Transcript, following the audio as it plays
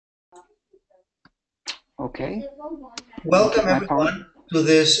Okay. Welcome everyone to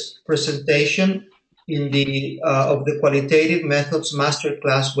this presentation of the Qualitative Methods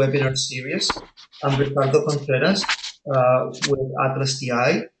Masterclass webinar series. I'm Ricardo Contreras with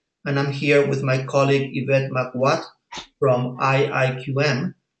ATLAS.ti, and I'm here with my colleague Yvette Magwat from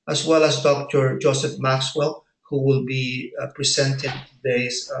IIQM, as well as Dr. Joseph Maxwell, who will be presenting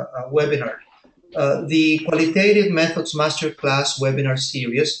today's webinar. The Qualitative Methods Masterclass webinar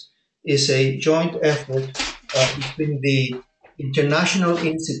series is a joint effort between the International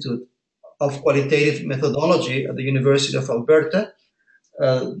Institute of Qualitative Methodology at the University of Alberta,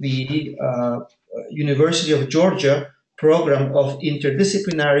 the University of Georgia Program of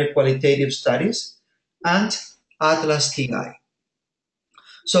Interdisciplinary Qualitative Studies, and ATLAS.ti.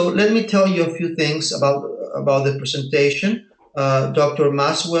 So let me tell you a few things about the presentation. Dr.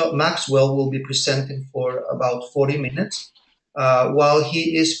 Maxwell will be presenting for about 40 minutes. While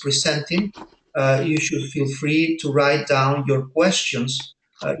he is presenting, you should feel free to write down your questions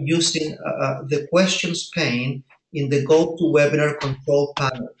using the questions pane in the GoToWebinar control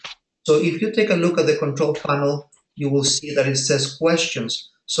panel. So if you take a look at the control panel, you will see that it says questions.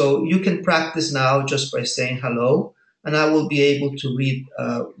 So you can practice now just by saying hello, and I will be able to read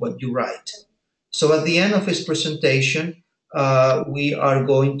what you write. So at the end of his presentation, we are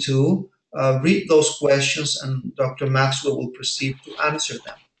going to read those questions, and Dr. Maxwell will proceed to answer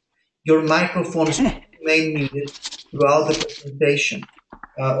them. Your microphones remain muted throughout the presentation.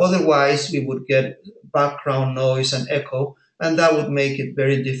 Otherwise, we would get background noise and echo, and that would make it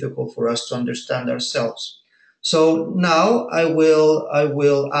very difficult for us to understand ourselves. So now I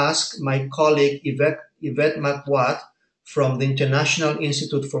will ask my colleague Yvette Magwat from the International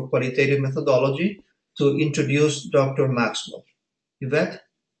Institute for Qualitative Methodology to introduce Dr. Maxwell. Yvette?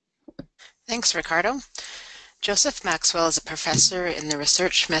 Thanks, Ricardo. Joseph Maxwell is a professor in the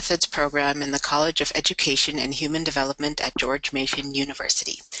Research Methods program in the College of Education and Human Development at George Mason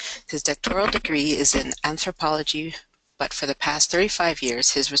University. His doctoral degree is in anthropology, but for the past 35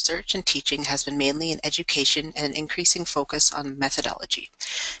 years, his research and teaching has been mainly in education and an increasing focus on methodology.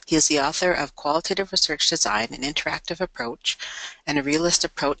 He is the author of Qualitative Research Design, an Interactive Approach, and a Realist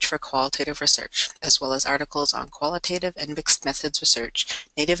Approach for Qualitative Research, as well as articles on qualitative and mixed methods research,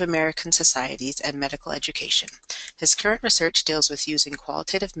 Native American societies, and medical education. His current research deals with using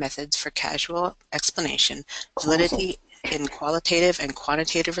qualitative methods for causal explanation, validity in qualitative and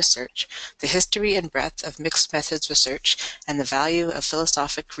quantitative research, the history and breadth of mixed methods research, and the value of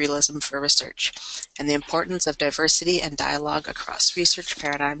philosophic realism for research, and the importance of diversity and dialogue across research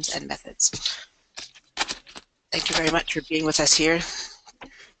paradigms and methods. Thank you very much for being with us here today.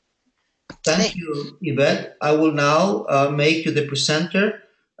 Thank you, Yvette. I will now make you the presenter,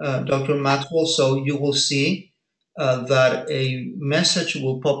 Dr. Maxwell, so you will see that a message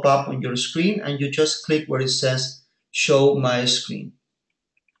will pop up on your screen, and you just click where it says show my screen.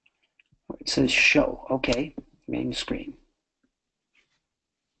 It says show, okay, main screen.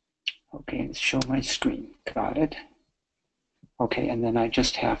 Okay, show my screen, got it. Okay, and then I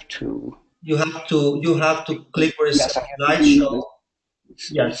just have to... You have to click where it says slideshow.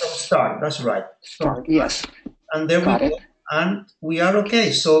 Yeah, so start, that's right. Start, yes. And there we go, and we are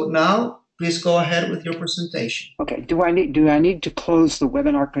okay. So now, please go ahead with your presentation. Okay, do I need to close the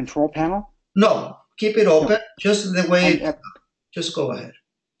webinar control panel? No. Keep it open, just the way just go ahead.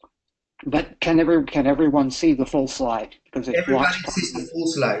 But can everyone see the full slide? Because everybody sees the full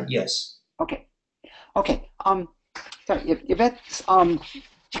slide, yes. Okay. Okay. Sorry, Yvette's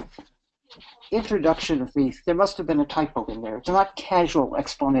introduction of me, there must have been a typo in there. It's not casual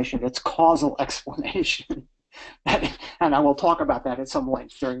explanation, it's causal explanation. And I will talk about that at some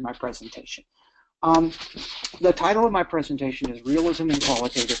length during my presentation. The title of my presentation is Realism in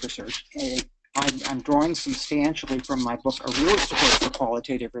Qualitative Research. I'm drawing substantially from my book, A Realist Approach for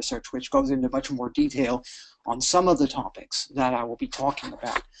Qualitative Research, which goes into much more detail on some of the topics that I will be talking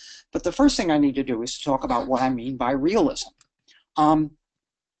about. But the first thing I need to do is to talk about what I mean by realism. I'm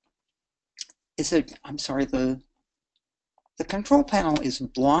sorry, the control panel is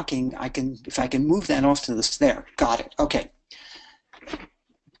blocking. If I can move that off to this, there, got it, okay.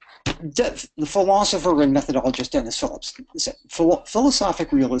 The philosopher and methodologist Dennis Phillips said,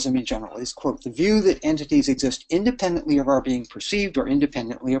 philosophic realism in general is, quote, the view that entities exist independently of our being perceived or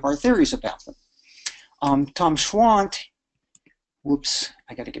independently of our theories about them. Tom Schwant, whoops,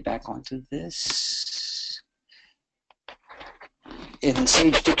 I got to get back onto this, in the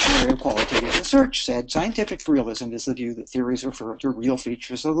Sage Dictionary of Qualitative Research said, scientific realism is the view that theories refer to real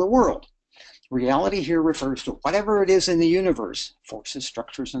features of the world. Reality here refers to whatever it is in the universe, forces,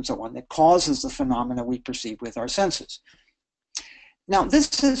 structures, and so on, that causes the phenomena we perceive with our senses. Now,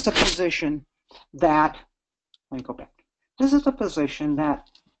 this is the position that, let me go back. This is the position that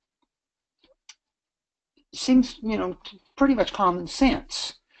seems, pretty much common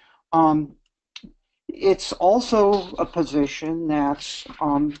sense. It's also a position that's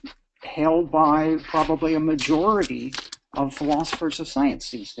held by probably a majority of philosophers of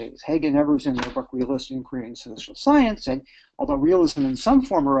science these days. Haig and Evers, in their book Realism and Creating Social Science, said, although realism in some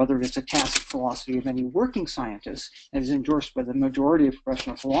form or other is a tacit philosophy of many working scientists and is endorsed by the majority of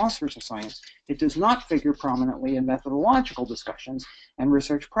professional philosophers of science, it does not figure prominently in methodological discussions and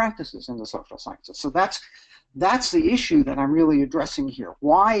research practices in the social sciences. So that's the issue that I'm really addressing here.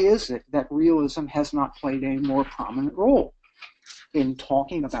 Why is it that realism has not played a more prominent role in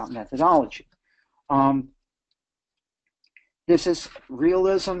talking about methodology?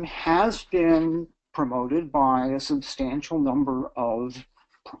 Realism has been promoted by a substantial number of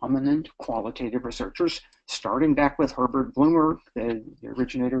prominent qualitative researchers, starting back with Herbert Blumer, the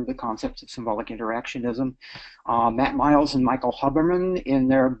originator of the concepts of symbolic interactionism, Matt Miles and Michael Huberman in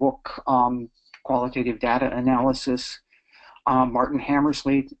their book Qualitative Data Analysis, Martin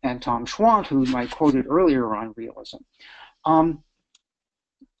Hammersley and Tom Schwant, whom I quoted earlier on realism.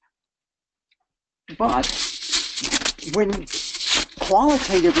 But when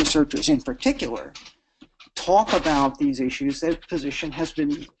qualitative researchers in particular talk about these issues, their position has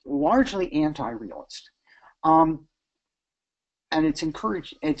been largely anti-realist. And it's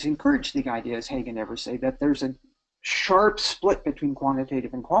encouraged the idea, as Haig and Evers say, that there's a sharp split between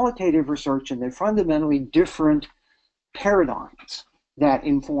quantitative and qualitative research, and they're fundamentally different paradigms that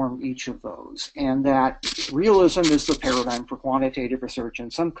inform each of those, and that realism is the paradigm for quantitative research,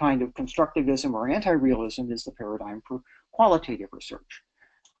 and some kind of constructivism or anti-realism is the paradigm for qualitative research.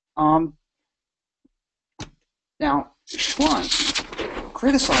 Now, Schwant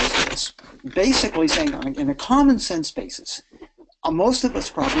criticized this, basically saying, in a common sense basis, most of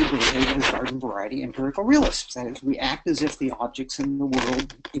us probably behave as garden variety empirical realists. That is, we act as if the objects in the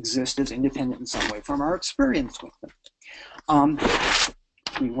world exist as independent in some way from our experience with them.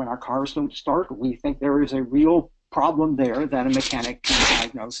 When our cars don't start, we think there is a real problem there that a mechanic can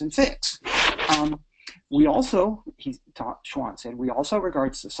diagnose and fix. We also, Schwant said, we also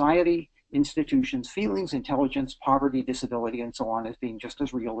regard society, institutions, feelings, intelligence, poverty, disability, and so on as being just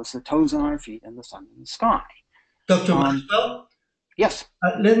as real as the toes on our feet and the sun in the sky. Dr. Maxwell? Yes.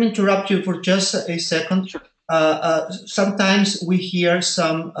 Let me interrupt you for just a second. Sure. Sometimes we hear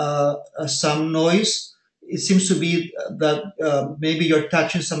some noise. It seems to be that maybe you're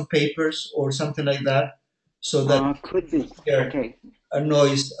touching some papers or something like that, so that could be. Okay. A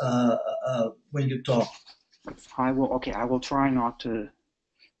noise when you talk. I will try not to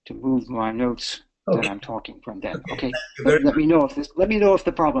move my notes that I'm talking from then. Okay. Let me know if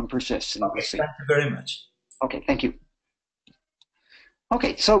the problem persists, and we'll see. Thank you very much. Okay. Thank you.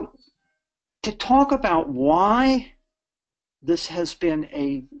 Okay. So to talk about why this has been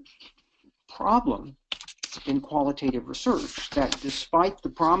a problem in qualitative research, that despite the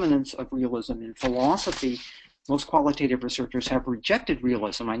prominence of realism in philosophy, most qualitative researchers have rejected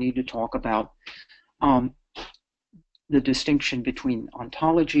realism, I need to talk about the distinction between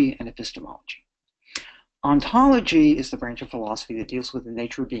ontology and epistemology. Ontology is the branch of philosophy that deals with the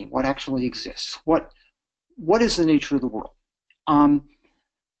nature of being, what actually exists, what is the nature of the world.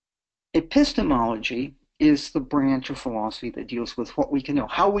 Epistemology is the branch of philosophy that deals with what we can know,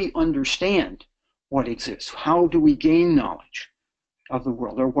 how we understand what exists, how do we gain knowledge of the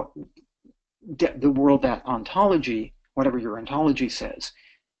world, or what the world that ontology, whatever your ontology says,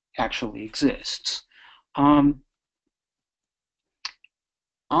 actually exists.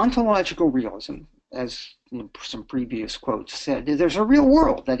 Ontological realism, as some previous quotes said, there's a real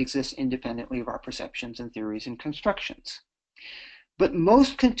world that exists independently of our perceptions and theories and constructions. But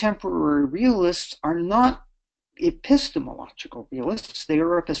most contemporary realists are not epistemological realists, they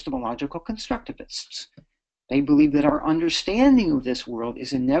are epistemological constructivists. They believe that our understanding of this world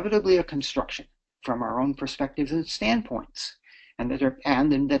is inevitably a construction from our own perspectives and standpoints, and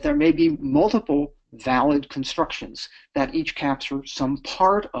that there may be multiple valid constructions that each capture some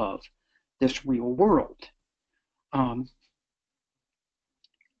part of this real world. Now,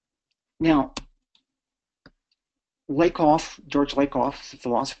 George Lakoff, the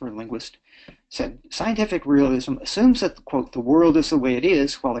philosopher and linguist, said, scientific realism assumes that, quote, the world is the way it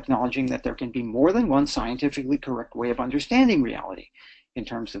is, while acknowledging that there can be more than one scientifically correct way of understanding reality in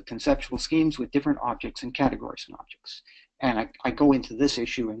terms of conceptual schemes with different objects and categories and objects. And I go into this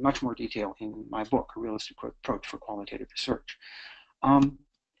issue in much more detail in my book, A Realistic Approach for Qualitative Research.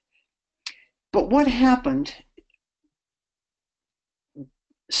 But what happened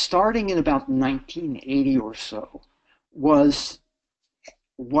starting in about 1980 or so was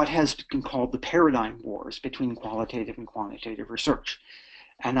what has been called the paradigm wars between qualitative and quantitative research.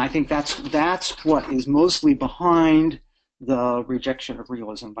 And I think that's what is mostly behind the rejection of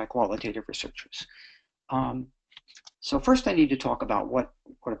realism by qualitative researchers. So first I need to talk about what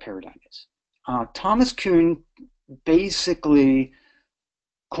a paradigm is. Thomas Kuhn basically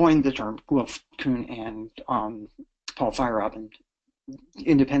coined the term, well, Kuhn and Paul Feyerabend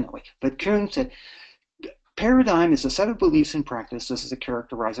independently, but Kuhn said, paradigm is a set of beliefs and practices that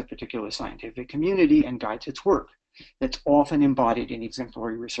characterize a particular scientific community and guides its work. That's often embodied in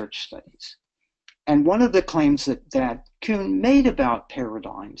exemplary research studies. And one of the claims that Kuhn made about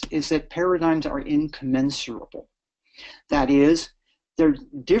paradigms is that paradigms are incommensurable. That is, there are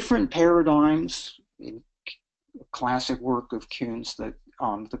different paradigms. In classic work of Kuhn's, the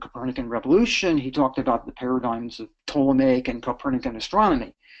Copernican revolution, he talked about the paradigms of Ptolemaic and Copernican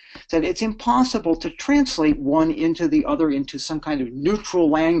astronomy. That it's impossible to translate one into the other into some kind of neutral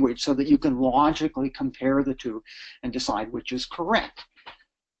language so that you can logically compare the two and decide which is correct.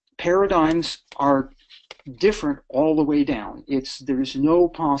 Paradigms are different all the way down. There's no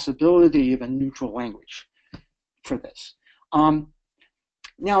possibility of a neutral language for this.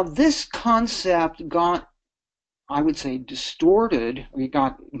 Now, this concept got, I would say, distorted. It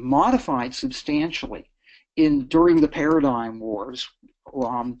got modified substantially during the paradigm wars,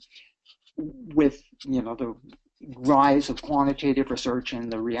 with the rise of quantitative research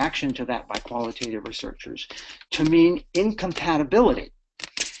and the reaction to that by qualitative researchers, to mean incompatibility,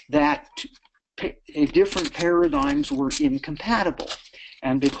 that different paradigms were incompatible.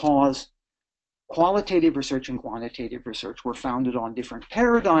 And because qualitative research and quantitative research were founded on different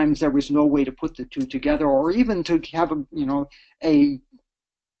paradigms, there was no way to put the two together, or even to have a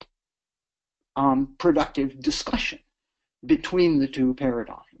productive discussion between the two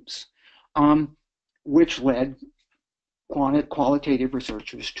paradigms, which led qualitative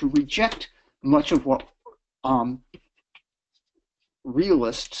researchers to reject much of what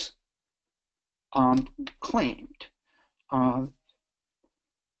realists claimed.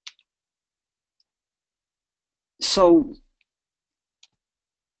 So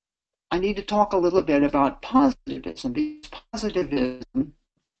I need to talk a little bit about positivism, because positivism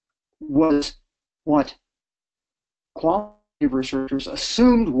was what qualitative researchers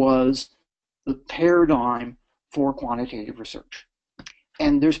assumed was the paradigm for quantitative research.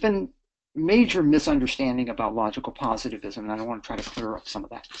 And there's been major misunderstanding about logical positivism, and I want to try to clear up some of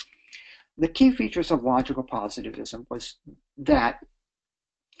that. The key features of logical positivism was that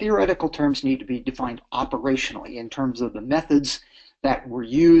theoretical terms need to be defined operationally in terms of the methods that were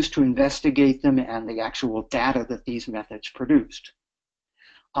used to investigate them and the actual data that these methods produced.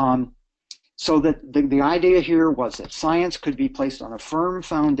 So that the idea here was that science could be placed on a firm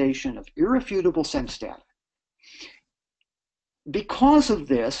foundation of irrefutable sense data. Because of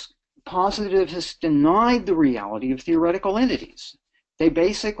this, positivists denied the reality of theoretical entities. They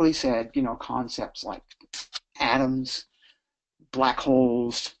basically said, concepts like atoms, black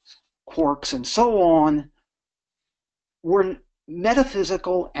holes, quarks, and so on were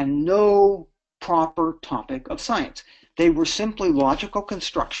metaphysical and no proper topic of science. They were simply logical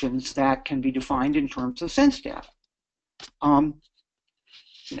constructions that can be defined in terms of sense data.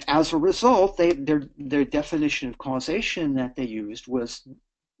 As a result, their definition of causation that they used was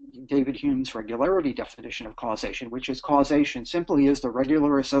David Hume's regularity definition of causation, which is causation simply is the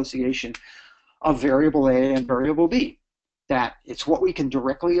regular association of variable A and variable B. That it's what we can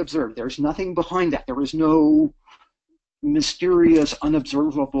directly observe. There's nothing behind that. There is no mysterious,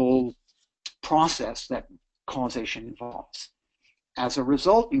 unobservable process that causation involves. As a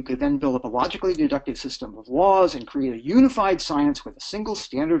result, you could then build up a logically deductive system of laws and create a unified science with a single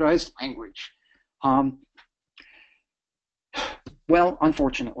standardized language. Well,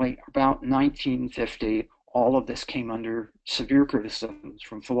 unfortunately, about 1950, all of this came under severe criticisms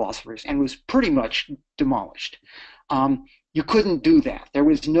from philosophers and was pretty much demolished. You couldn't do that. There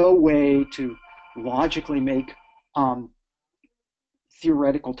was no way to logically make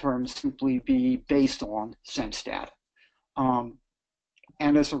theoretical terms simply be based on sense data.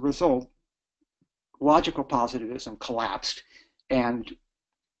 And as a result, logical positivism collapsed, and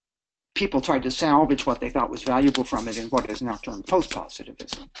people tried to salvage what they thought was valuable from it in what is now termed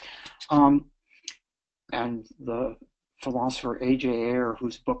post-positivism. And the philosopher A.J. Ayer,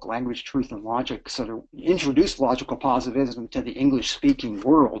 whose book Language, Truth, and Logic sort of introduced logical positivism to the English-speaking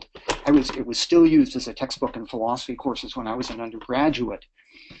world. It was still used as a textbook in philosophy courses when I was an undergraduate.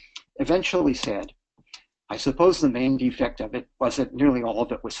 Eventually said, I suppose the main defect of it was that nearly all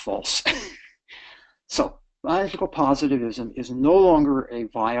of it was false. So logical positivism is no longer a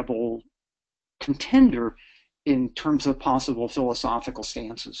viable contender in terms of possible philosophical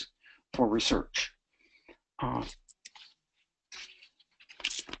stances for research.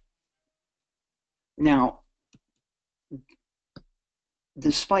 Now,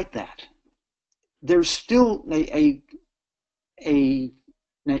 despite that, there's still an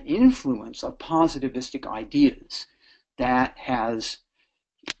influence of positivistic ideas that has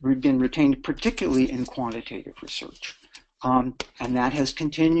been retained, particularly in quantitative research. And that has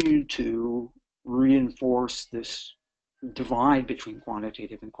continued to reinforce this divide between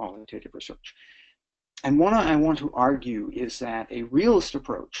quantitative and qualitative research. And what I want to argue is that a realist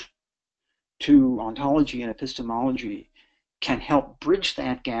approach to ontology and epistemology can help bridge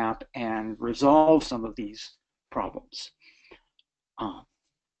that gap and resolve some of these problems.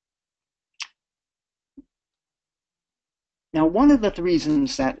 Now, one of the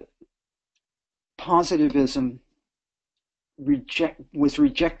reasons that positivism was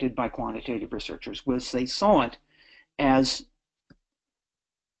rejected by quantitative researchers was they saw it as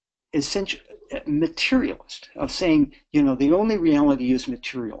essentially materialist, of saying, you know, the only reality is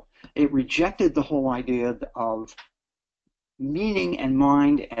material. It rejected the whole idea of meaning and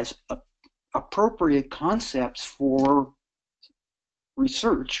mind as appropriate concepts for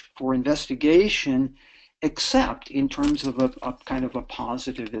research, for investigation, except in terms of a kind of a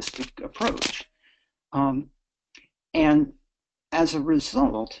positivistic approach. And as a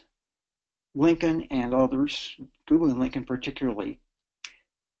result, Lincoln and others, Google and Lincoln particularly,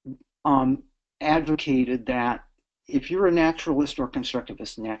 advocated that if you're a naturalist or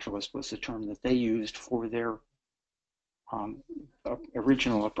constructivist, naturalist was the term that they used for their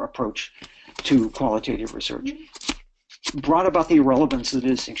original approach to qualitative research, brought about the irrelevance of the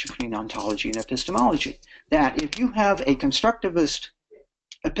distinction between ontology and epistemology. That if you have a constructivist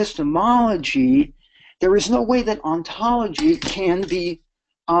epistemology, there is no way that ontology can be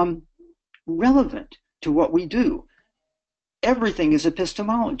relevant to what we do. Everything is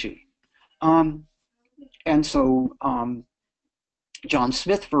epistemology. And so John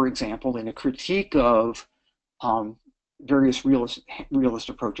Smith, for example, in a critique of various realist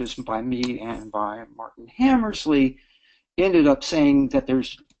approaches by me and by Martin Hammersley, ended up saying that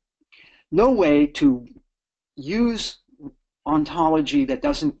there's no way to use ontology that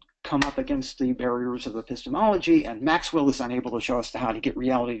doesn't come up against the barriers of epistemology, and Maxwell is unable to show us how to get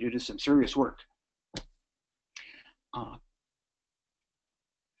reality to do some serious work.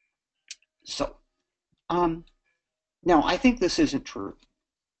 Now, I think this isn't true.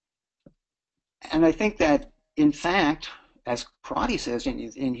 And I think that, in fact, as Crotty says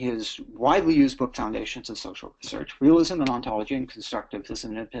in his widely used book, Foundations of Social Research, realism and ontology and constructivism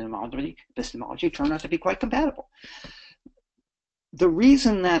and epistemology turn out to be quite compatible. The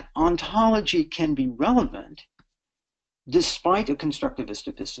reason that ontology can be relevant, despite a constructivist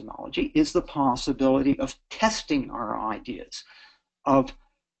epistemology, is the possibility of testing our ideas, of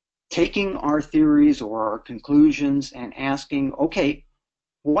taking our theories or our conclusions and asking, okay,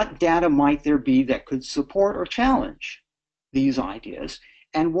 what data might there be that could support or challenge these ideas,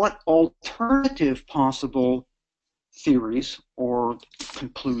 and what alternative possible theories or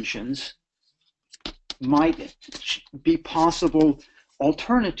conclusions might be possible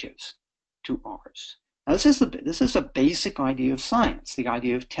alternatives to ours. Now, this is a basic idea of science, the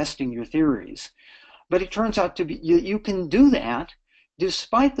idea of testing your theories. But it turns out to be, you can do that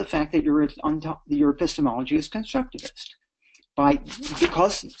despite the fact that your epistemology is constructivist,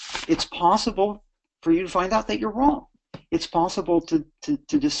 because it's possible for you to find out that you're wrong. It's possible to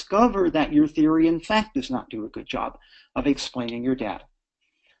discover that your theory, in fact, does not do a good job of explaining your data.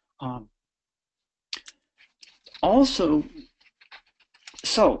 Also,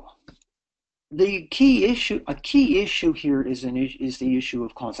 so a key issue here is the issue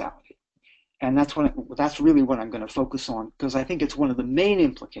of causality, and that's really what I'm going to focus on, because I think it's one of the main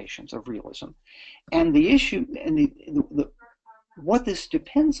implications of realism. And the issue and what this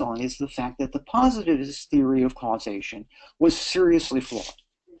depends on is the fact that the positivist theory of causation was seriously flawed.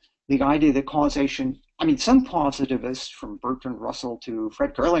 The idea that causation, I mean, some positivists, from Bertrand Russell to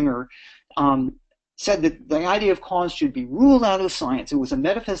Fred Gerlinger, said that the idea of cause should be ruled out of science. It was a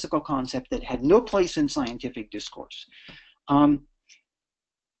metaphysical concept that had no place in scientific discourse.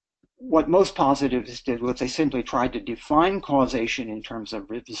 What most positivists did was they simply tried to define causation in terms of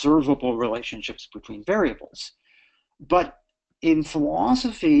observable relationships between variables. But in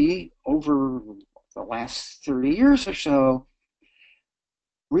philosophy, over the last 30 years or so,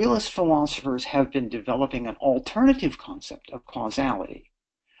 realist philosophers have been developing an alternative concept of causality.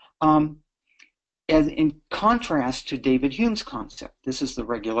 as in contrast to David Hume's concept. This is the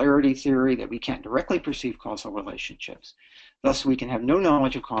regularity theory, that we can't directly perceive causal relationships. Thus, we can have no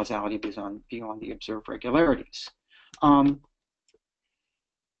knowledge of causality beyond the observed regularities. Now,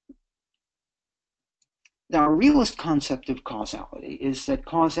 a realist concept of causality is that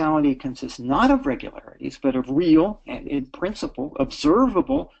causality consists not of regularities, but of real and, in principle,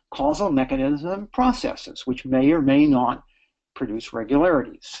 observable causal mechanism processes, which may or may not produce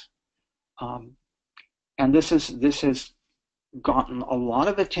regularities. And this has gotten a lot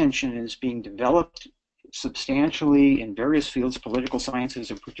of attention and is being developed substantially in various fields. Political science is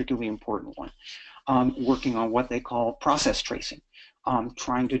a particularly important one, working on what they call process tracing.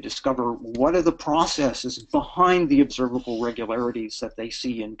 Trying to discover what are the processes behind the observable regularities that they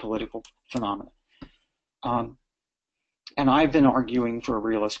see in political phenomena. And I've been arguing for a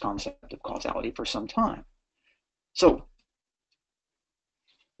realist concept of causality for some time. So,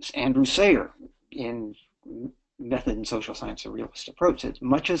 Andrew Sayer, in Method in Social Science, a Realist Approach, says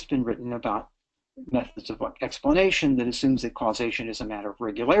much has been written about methods of explanation that assumes that causation is a matter of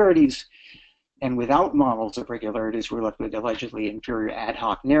regularities, and without models of regularities, we're left with allegedly inferior ad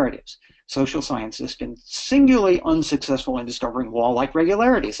hoc narratives. Social science has been singularly unsuccessful in discovering law-like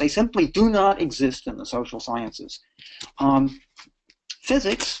regularities. They simply do not exist in the social sciences.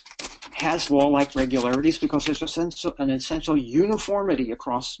 Physics has law-like regularities because there's an essential uniformity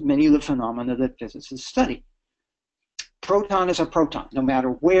across many of the phenomena that physicists study. Proton is a proton, no matter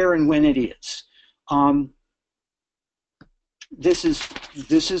where and when it is. This is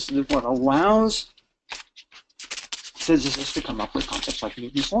what allows physicists to come up with concepts like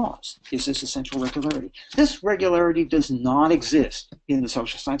Newton's laws, is this essential regularity. This regularity does not exist in the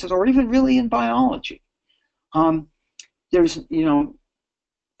social sciences or even really in biology. There's,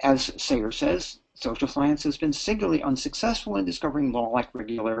 as Sayer says, social science has been singularly unsuccessful in discovering law-like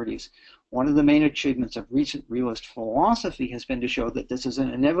regularities. One of the main achievements of recent realist philosophy has been to show that this is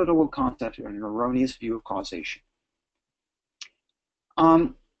an inevitable concept and an erroneous view of causation.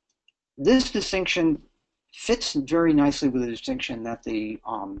 This distinction fits very nicely with the distinction that the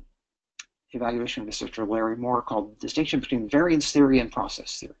evaluation researcher Larry Moore called the distinction between variance theory and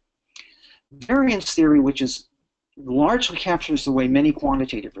process theory. Variance theory, which is largely captures the way many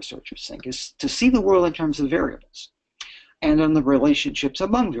quantitative researchers think, is to see the world in terms of variables and on the relationships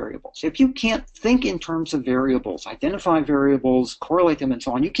among variables. If you can't think in terms of variables, identify variables, correlate them, and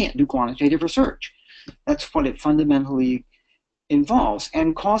so on, you can't do quantitative research. That's what it fundamentally involves.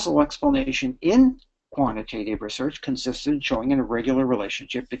 And causal explanation in quantitative research consists in showing an irregular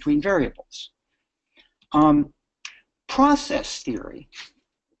relationship between variables. Process theory,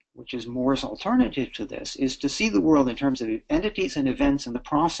 which is Moore's alternative to this, is to see the world in terms of entities and events and the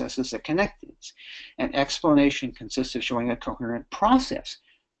processes that connect these. And explanation consists of showing a coherent process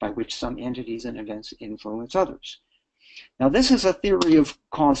by which some entities and events influence others. Now, this is a theory of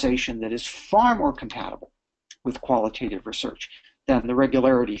causation that is far more compatible with qualitative research than the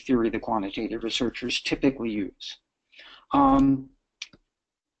regularity theory the quantitative researchers typically use. And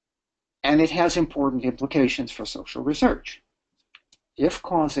it has important implications for social research. If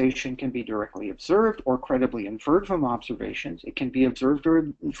causation can be directly observed or credibly inferred from observations, it can be observed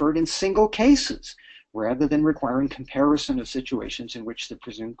or inferred in single cases, rather than requiring comparison of situations in which the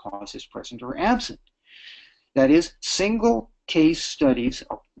presumed cause is present or absent. That is, single case studies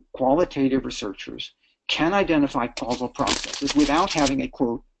of qualitative researchers can identify causal processes without having a,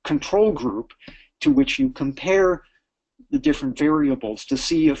 quote, control group to which you compare the different variables to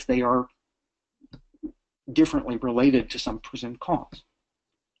see if they are differently related to some presumed cause.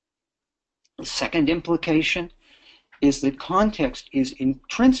 The second implication is that context is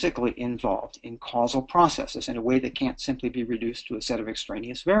intrinsically involved in causal processes in a way that can't simply be reduced to a set of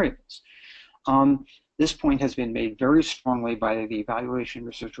extraneous variables. This point has been made very strongly by the evaluation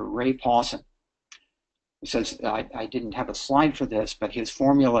researcher Ray Pawson, who says, I didn't have a slide for this, but his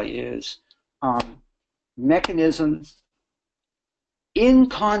formula is mechanisms in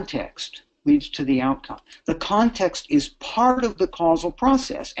context leads to the outcome. The context is part of the causal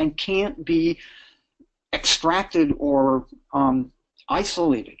process and can't be extracted or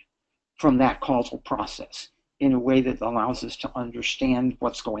isolated from that causal process in a way that allows us to understand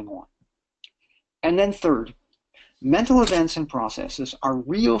what's going on. And then third, mental events and processes are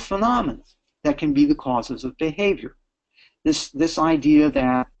real phenomena that can be the causes of behavior. This idea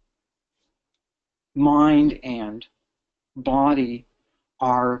that mind and body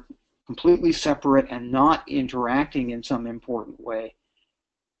are completely separate and not interacting in some important way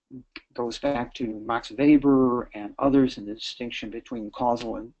goes back to Max Weber and others in the distinction between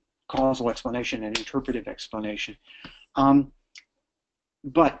causal explanation and interpretive explanation.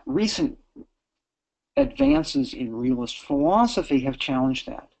 But recent advances in realist philosophy have challenged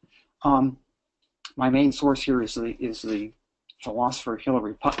that. My main source here is the philosopher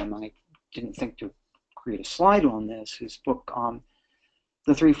Hilary Putnam. I didn't think to create a slide on this. His book,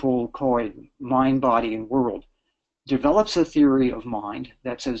 The Threefold Coin, Mind, Body, and World, develops a theory of mind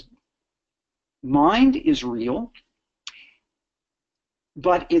that says mind is real,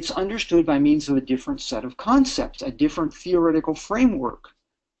 but it's understood by means of a different set of concepts, a different theoretical framework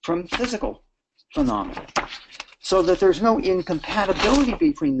from physical phenomena. So that there's no incompatibility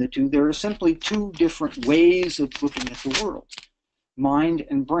between the two. There are simply two different ways of looking at the world, mind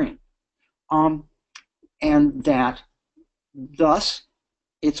and brain. And that thus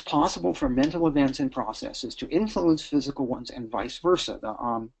it's possible for mental events and processes to influence physical ones and vice versa.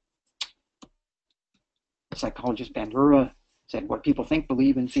 The psychologist Bandura said what people think,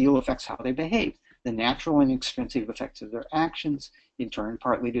 believe, and feel affects how they behave. The natural and extrinsic effects of their actions, in turn,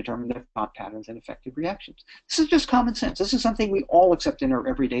 partly determine their thought patterns and effective reactions. This is just common sense. This is something we all accept in our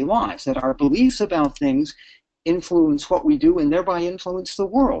everyday lives, that our beliefs about things influence what we do and thereby influence the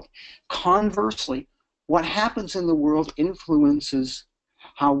world. Conversely, what happens in the world influences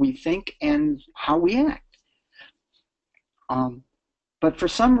how we think and how we act. But for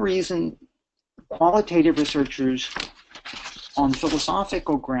some reason, qualitative researchers on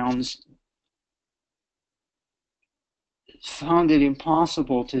philosophical grounds found it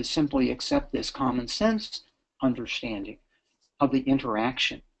impossible to simply accept this common sense understanding of the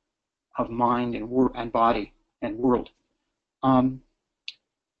interaction of mind and body and world,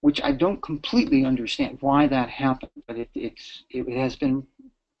 which I don't completely understand why that happened, but it has been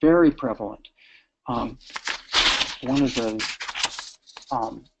very prevalent. One of the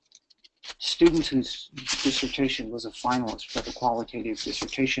students whose dissertation was a finalist for the Qualitative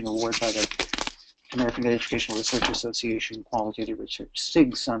Dissertation Award by the American Educational Research Association Qualitative Research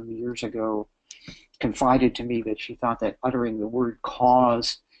SIG some years ago confided to me that she thought that uttering the word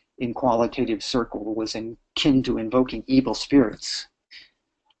cause in qualitative circle was akin to invoking evil spirits.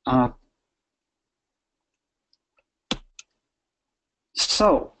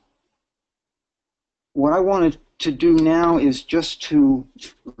 So, what I wanted to do now is just to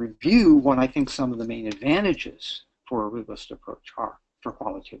review what I think some of the main advantages for a realist approach are for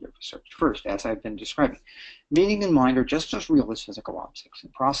qualitative research. First, as I've been describing, meaning and mind are just as real as physical objects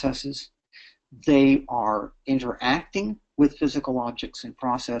and processes. They are interacting with physical objects and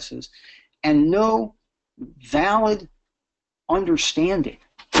processes, and no valid understanding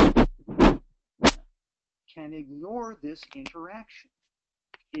can ignore this interaction.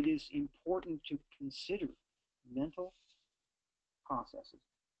 It is important to consider mental processes,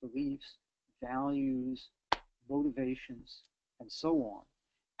 beliefs, values, motivations, and so on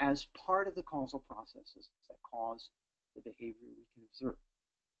as part of the causal processes that cause the behavior we can observe.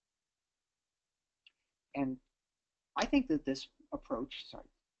 And I think that this approach, sorry,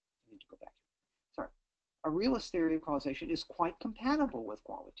 I need to go back. Sorry. A realist theory of causation is quite compatible with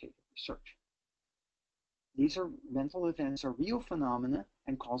qualitative research. These are mental events, are real phenomena,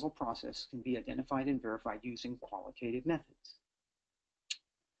 and causal process can be identified and verified using qualitative methods.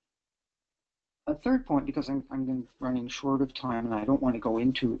 A third point, because I'm running short of time and I don't want to go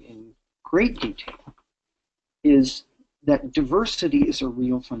into in great detail, is that diversity is a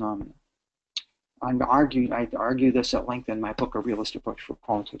real phenomenon. I argue this at length in my book, A Realist Approach for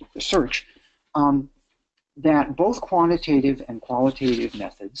Qualitative Research, that both quantitative and qualitative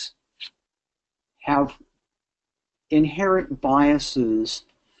methods have inherent biases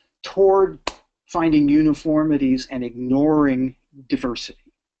toward finding uniformities and ignoring diversity.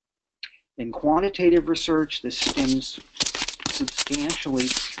 In quantitative research, this stems substantially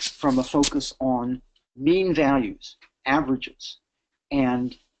from a focus on mean values, averages,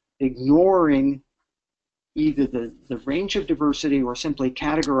 and ignoring either the range of diversity or simply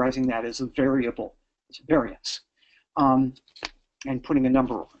categorizing that as a variable, as a variance, and putting a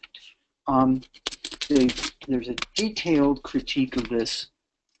number on it. There's a detailed critique of this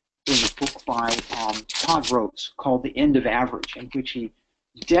in a book by Todd Rose called The End of Average, in which he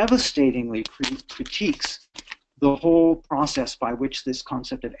devastatingly critiques the whole process by which this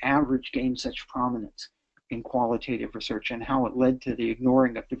concept of average gained such prominence in qualitative research and how it led to the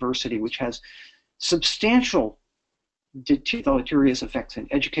ignoring of diversity, which has substantial deleterious effects in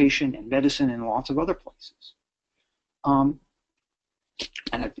education and medicine and lots of other places.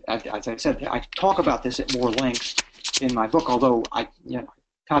 And as I said, I talk about this at more length in my book, although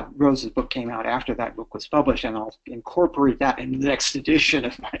Todd Rose's book came out after that book was published, and I'll incorporate that in the next edition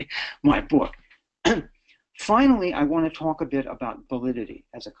of my book. Finally, I want to talk a bit about validity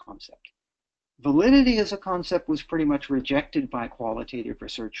as a concept. Validity as a concept was pretty much rejected by qualitative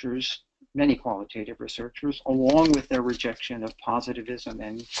researchers many qualitative researchers, along with their rejection of positivism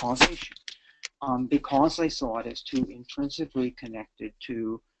and causation, because they saw it as too intrinsically connected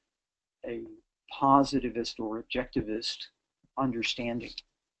to a positivist or objectivist understanding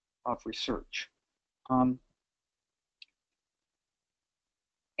of research.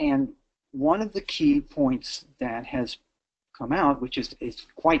 And one of the key points that has come out, which is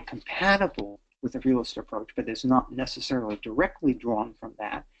quite compatible with the realist approach, but is not necessarily directly drawn from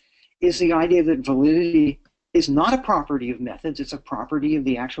that, is the idea that validity is not a property of methods, it's a property of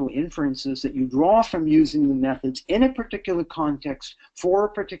the actual inferences that you draw from using the methods in a particular context for a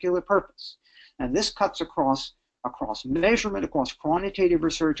particular purpose. And this cuts across measurement, across quantitative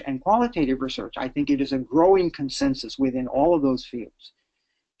research and qualitative research. I think it is a growing consensus within all of those fields.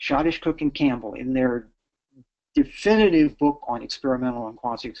 Schottish, Cook, and Campbell, in their definitive book on experimental and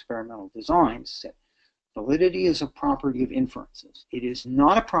quasi-experimental designs, said validity is a property of inferences. It is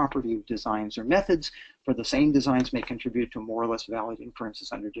not a property of designs or methods, for the same designs may contribute to more or less valid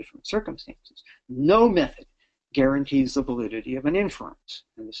inferences under different circumstances. No method guarantees the validity of an inference.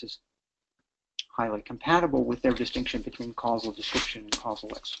 And this is highly compatible with their distinction between causal description and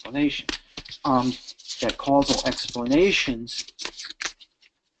causal explanation. That causal explanations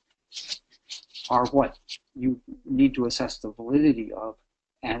are what you need to assess the validity of,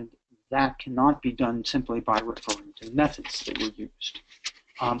 and that cannot be done simply by referring to methods that were used.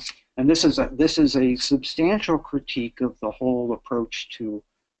 And this is a substantial critique of the whole approach to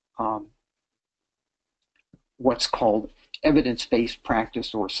what's called evidence-based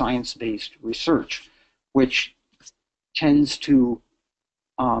practice or science-based research, which tends to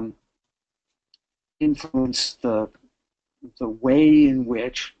influence the way in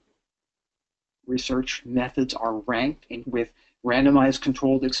which research methods are ranked, with randomized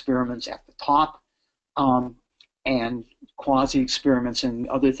controlled experiments at the top, and quasi-experiments and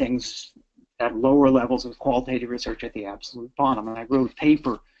other things at lower levels of qualitative research at the absolute bottom. And I wrote a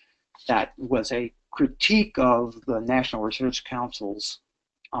paper that was a critique of the National Research Council's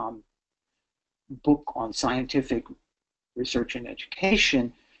book on scientific research and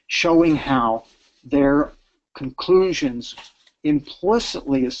education, showing how their conclusions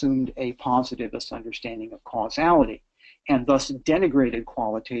implicitly assumed a positivist understanding of causality, and thus denigrated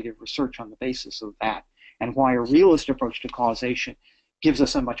qualitative research on the basis of that, and why a realist approach to causation gives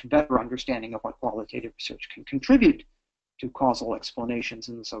us a much better understanding of what qualitative research can contribute to causal explanations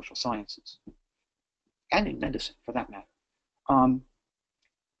in the social sciences, and in medicine, for that matter.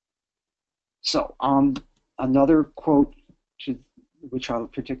 Another quote which I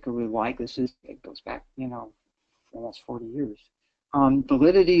particularly like, it goes back, almost 40 years.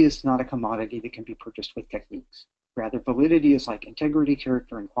 Validity is not a commodity that can be purchased with techniques. Rather, validity is like integrity,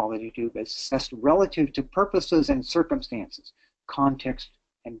 character, and quality to be assessed relative to purposes and circumstances. Context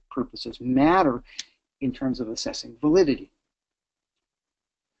and purposes matter in terms of assessing validity.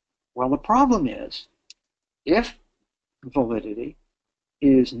 Well, the problem is, if validity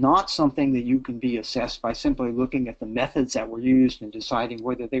is not something that you can be assessed by simply looking at the methods that were used and deciding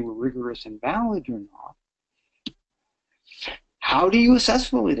whether they were rigorous and valid or not, how do you assess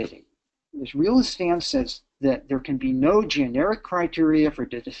validity? This realist stance says that there can be no generic criteria for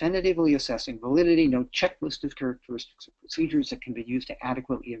definitively assessing validity, no checklist of characteristics or procedures that can be used to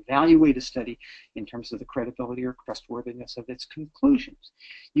adequately evaluate a study in terms of the credibility or trustworthiness of its conclusions.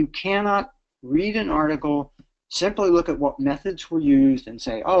 You cannot read an article, simply look at what methods were used and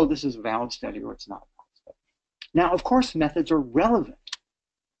say, oh, this is a valid study or it's not a valid study. Now, of course, methods are relevant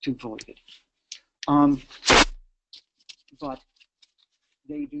to validity, but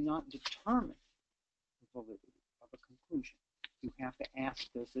they do not determine the validity of a conclusion. You have to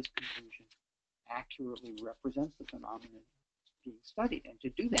ask, does this conclusion accurately represent the phenomenon being studied? And to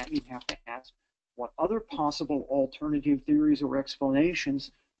do that, you have to ask what other possible alternative theories or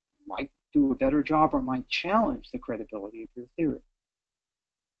explanations might do a better job or might challenge the credibility of your theory.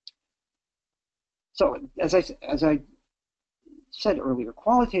 So, as I said earlier,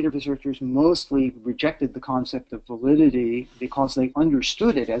 qualitative researchers mostly rejected the concept of validity because they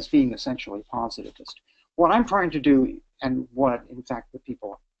understood it as being essentially positivist. What I'm trying to do, and what, in fact, the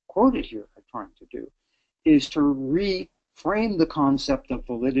people quoted here are trying to do, is to reframe the concept of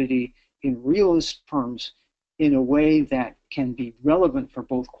validity in realist terms in a way that can be relevant for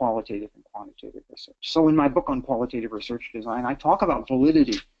both qualitative and quantitative research. So in my book on qualitative research design, I talk about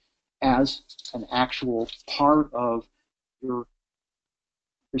validity as an actual part of your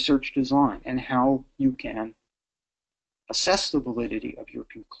research design and how you can assess the validity of your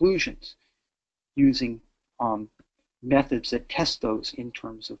conclusions using methods that test those in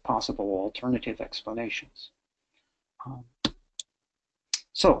terms of possible alternative explanations.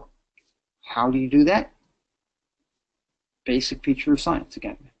 So How do you do that? Basic feature of science,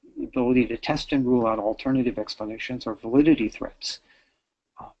 again, the ability to test and rule out alternative explanations or validity threats.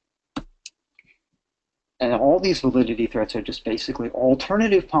 And all these validity threats are just basically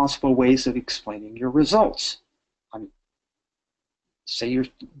alternative possible ways of explaining your results. Say you're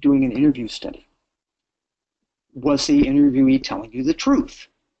doing an interview study. Was the interviewee telling you the truth?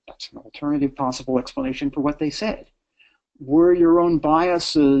 That's an alternative possible explanation for what they said. Were your own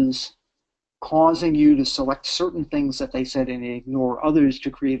biases causing you to select certain things that they said and ignore others to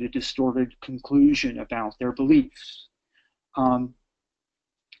create a distorted conclusion about their beliefs?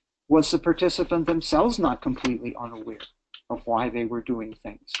 Was the participant themselves not completely unaware of why they were doing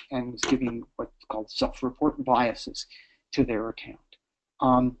things and was giving what's called self-report biases to their account?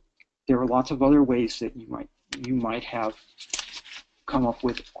 There are lots of other ways that you might have come up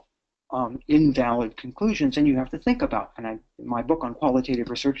with invalid conclusions, and you have to think about. And my book on qualitative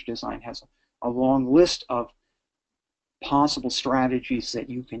research design has a long list of possible strategies that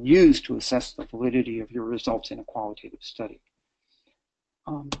you can use to assess the validity of your results in a qualitative study.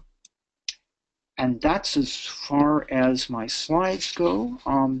 And that's as far as my slides go.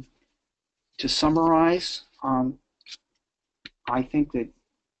 To summarize, I think that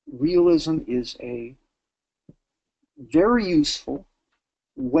realism is a very useful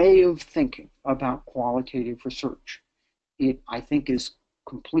way of thinking about qualitative research. It, I think, is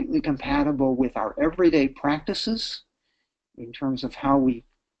completely compatible with our everyday practices in terms of how we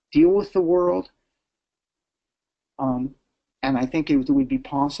deal with the world. And I think it would be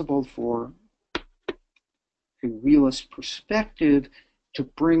possible for a realist perspective to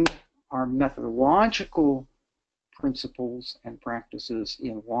bring our methodological principles and practices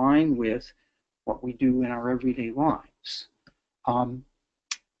in line with what we do in our everyday lives.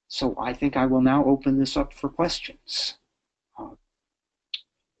 So I think I will now open this up for questions.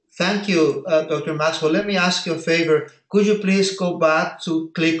 Thank you, Dr. Maxwell. Let me ask you a favor. Could you please go back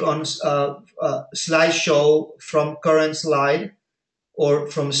to click on slideshow from current slide or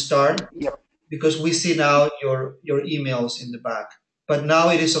from start? Yep. Because we see now your emails in the back. But now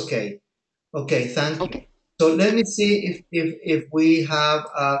it is okay. Okay, thank you. Okay. So let me see if we have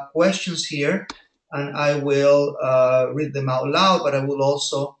questions here, and I will read them out loud, but I will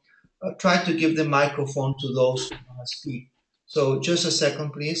also try to give the microphone to those who want to speak. So just a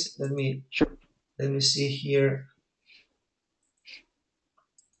second, please. Let me see here.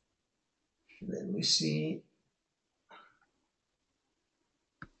 Let me see.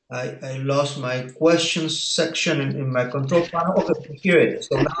 I lost my questions section in my control panel. Okay, here it is.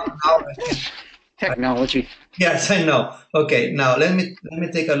 So now I can. Technology. Yes, I know. Okay, now let me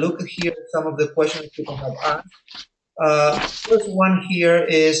take a look here at some of the questions people have asked. First one here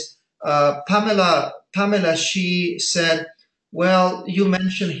is Pamela. She said, well, you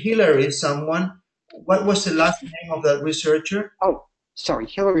mentioned Hillary, someone. What was the last name of that researcher? Oh, sorry,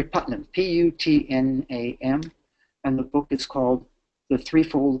 Hillary Putnam, Putnam, and the book is called The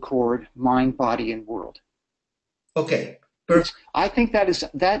Threefold Chord, Mind, Body, and World. Okay, perfect. I think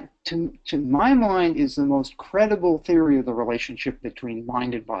that to my mind is the most credible theory of the relationship between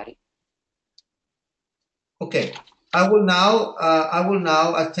mind and body. Okay, I will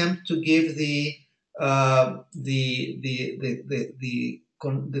now attempt to give the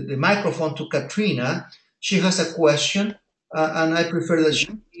microphone to Katrina. She has a question, and I prefer that she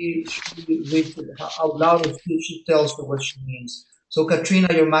reads it out loud and she tells her what she means. So,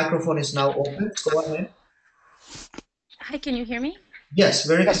 Katrina, your microphone is now open. Go ahead. Hi, can you hear me? Yes,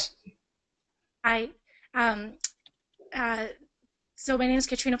 very good. Hi. So my name is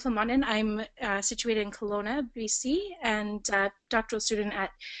Katrina Plamonden. I'm situated in Kelowna, BC, and doctoral student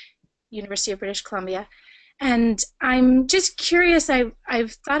at University of British Columbia. And I'm just curious,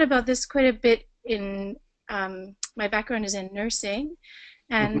 I've thought about this quite a bit in, my background is in nursing,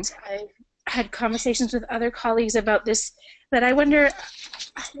 and I've had conversations with other colleagues about this, that I wonder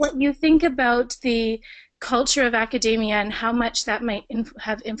what you think about the culture of academia and how much that might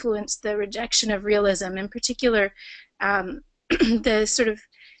have influenced the rejection of realism, in particular the sort of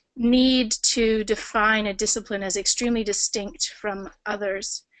need to define a discipline as extremely distinct from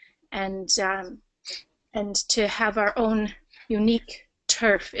others, and to have our own unique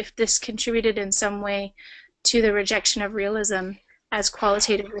turf, if this contributed in some way to the rejection of realism, as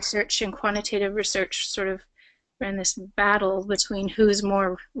qualitative research and quantitative research sort of ran this battle between who's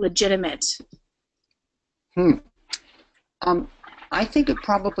more legitimate. I think it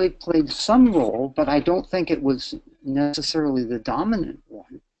probably played some role, but I don't think it was necessarily the dominant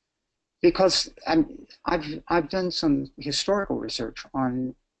one, because I've done some historical research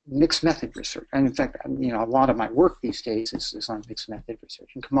on mixed method research. And in fact, a lot of my work these days is on mixed method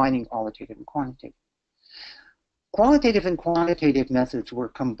research and combining qualitative and quantitative. Qualitative and quantitative methods were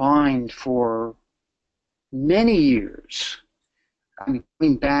combined for many years.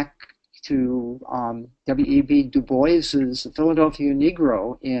 Going back to W.E.B. Du Bois's Philadelphia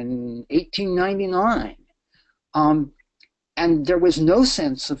Negro in 1899. And there was no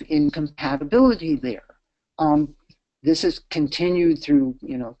sense of incompatibility there. This is continued through,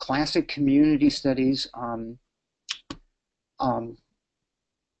 classic community studies,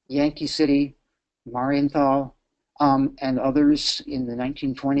 Yankee City, Marienthal, and others in the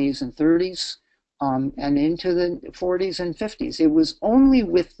 1920s and 30s, and into the 40s and 50s. It was only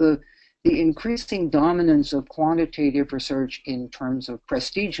with the increasing dominance of quantitative research in terms of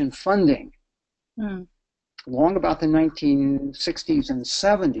prestige and funding, long about the 1960s and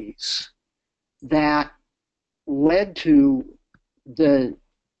 70s, that led to the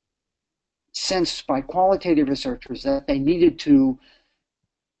sense by qualitative researchers that they needed to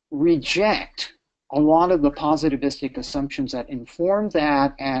reject a lot of the positivistic assumptions that informed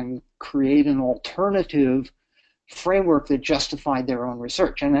that and create an alternative framework that justified their own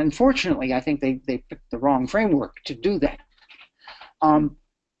research. And unfortunately, I think they picked the wrong framework to do that.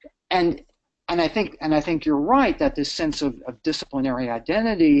 And I think you're right that this sense of disciplinary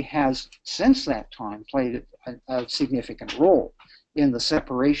identity has, since that time, played a significant role in the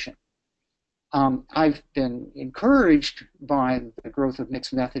separation. I've been encouraged by the growth of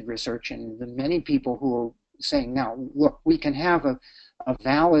mixed method research and the many people who are saying, now, look, we can have a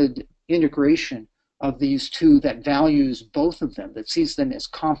valid integration of these two that values both of them, that sees them as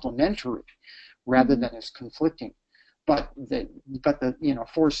complementary rather than as conflicting. But the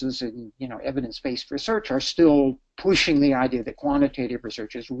forces in evidence-based research are still pushing the idea that quantitative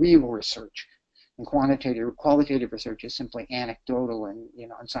research is real research, and qualitative research is simply anecdotal and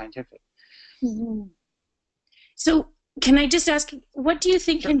unscientific. So can I just ask, what do you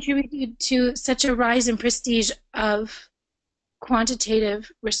think contributed to such a rise in prestige of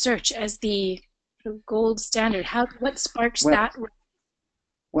quantitative research as the gold standard? What sparks that?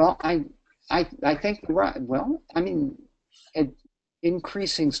 Well, I think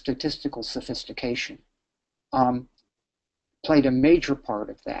increasing statistical sophistication played a major part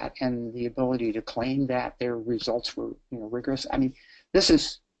of that, and the ability to claim that their results were rigorous. I mean, this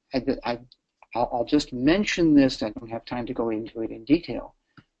is I'll just mention this. I don't have time to go into it in detail,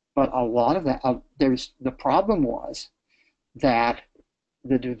 but a lot of that the problem was that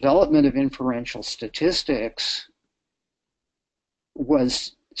the development of inferential statistics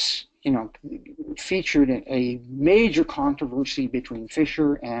was featured in a major controversy between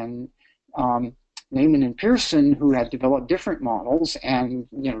Fisher and Neyman and Pearson, who had developed different models and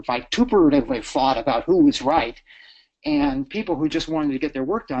vituperatively fought about who was right, and people who just wanted to get their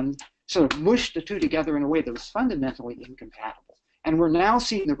work done sort of mushed the two together in a way that was fundamentally incompatible. And we're now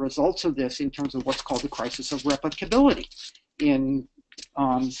seeing the results of this in terms of what's called the crisis of replicability in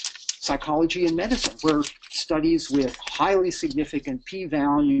psychology and medicine, where studies with highly significant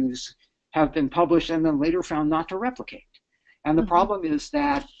p-values have been published and then later found not to replicate. And the problem is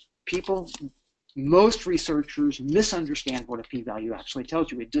that most researchers misunderstand what a p-value actually tells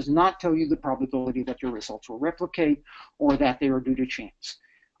you. It does not tell you the probability that your results will replicate or that they are due to chance.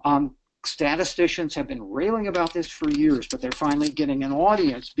 Statisticians have been railing about this for years, but they're finally getting an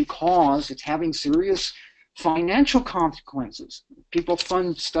audience because it's having serious financial consequences. People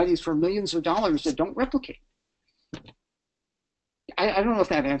fund studies for millions of dollars that don't replicate. I don't know if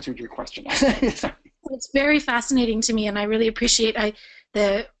that answered your question. It's very fascinating to me, and I really appreciate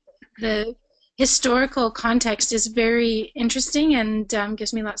the historical context is very interesting and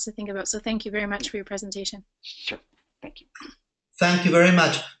gives me lots to think about. So thank you very much for your presentation. Sure. Thank you. Thank you very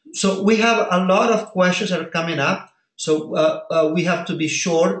much. So we have a lot of questions that are coming up. So we have to be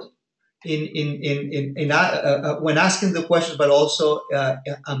short when asking the questions, but also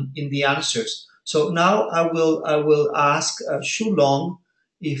in the answers. So now I will ask Shu Long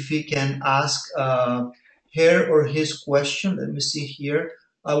if he can ask her or his question. Let me see here.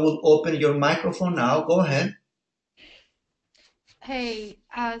 I will open your microphone now. Go ahead. Hey,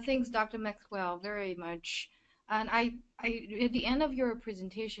 thanks, Dr. Maxwell, very much. And I at the end of your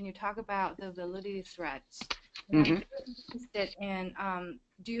presentation, you talk about the validity threats. And I'm interested in,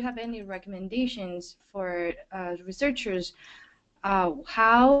 do you have any recommendations for researchers?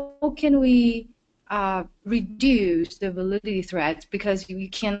 How can we reduce the validity threats, because you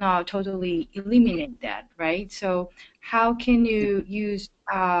cannot totally eliminate that, right? So how can you use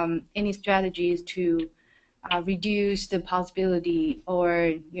any strategies to reduce the possibility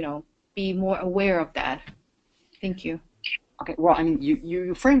or, be more aware of that? Thank you. Okay, well, I mean,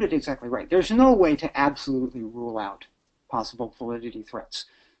 you framed it exactly right. There's no way to absolutely rule out possible validity threats.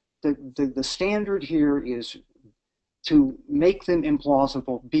 The standard here is to make them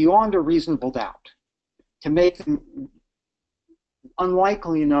implausible beyond a reasonable doubt, to make them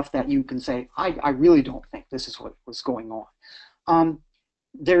unlikely enough that you can say, I really don't think this is what was going on.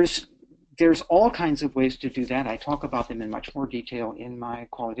 There's all kinds of ways to do that. I talk about them in much more detail in my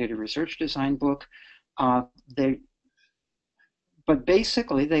qualitative research design book. But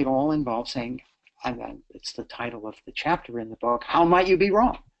basically, they all involve saying, and it's the title of the chapter in the book, how might you be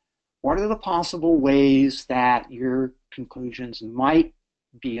wrong? What are the possible ways that your conclusions might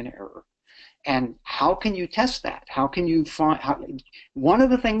be an error? And how can you test that? How can you find, one of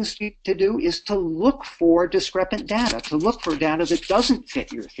the things to do is to look for discrepant data, to look for data that doesn't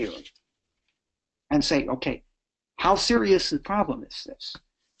fit your theory. And say, okay, how serious a problem is this?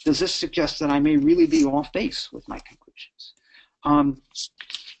 Does this suggest that I may really be off base with my conclusions?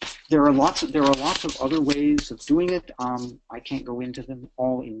 There are lots of other ways of doing it. I can't go into them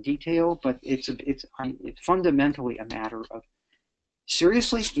all in detail, but it's fundamentally a matter of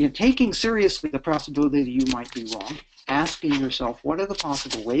taking seriously the possibility that you might be wrong, asking yourself, what are the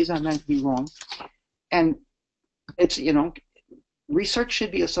possible ways I might be wrong? And it's, research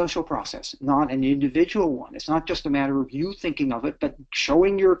should be a social process, not an individual one. It's not just a matter of you thinking of it, but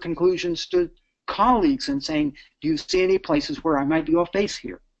showing your conclusions to colleagues and saying, do you see any places where I might be off base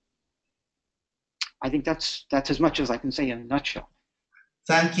here? I think that's as much as I can say in a nutshell.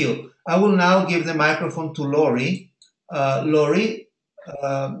 Thank you. I will now give the microphone to Lori. Lori,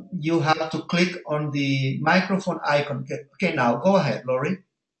 you have to click on the microphone icon. Okay, now go ahead, Lori.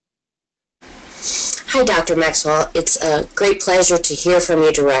 Hi, Dr. Maxwell. It's a great pleasure to hear from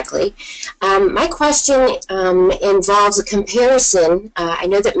you directly. My question involves a comparison. I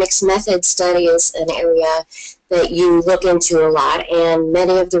know that mixed method study is an area that you look into a lot, and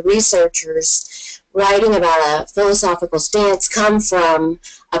many of the researchers writing about a philosophical stance come from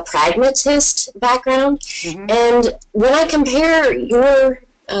a pragmatist background. Mm-hmm. And when I compare your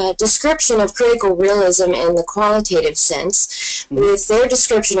description of critical realism in the qualitative sense with their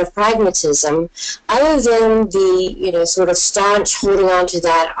description of pragmatism, other than the sort of staunch holding on to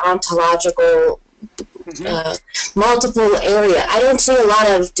that ontological multiple area, I don't see a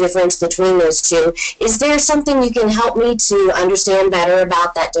lot of difference between those two. Is there something you can help me to understand better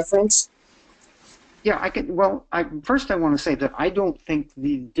about that difference? Yeah, I can. Well, first I want to say that I don't think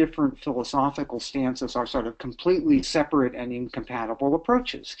the different philosophical stances are sort of completely separate and incompatible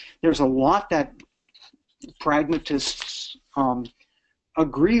approaches. There's a lot that pragmatists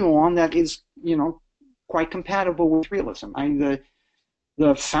agree on that is, quite compatible with realism. I mean,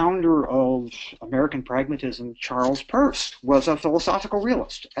 the founder of American pragmatism, Charles Peirce, was a philosophical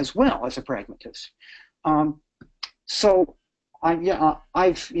realist as well as a pragmatist. So,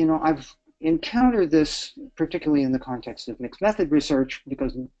 I've encountered this particularly in the context of mixed method research,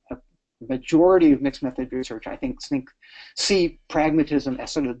 because a majority of mixed method research, I think see pragmatism as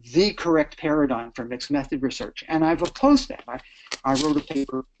sort of the correct paradigm for mixed method research, and I've opposed that. I wrote a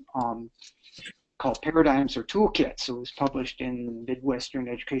paper called Paradigms or Toolkits. It was published in Midwestern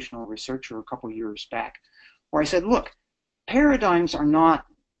Educational Researcher a couple years back, where I said, look, paradigms are not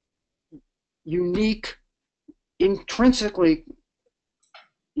unique, intrinsically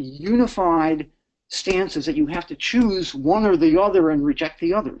unified stances that you have to choose one or the other and reject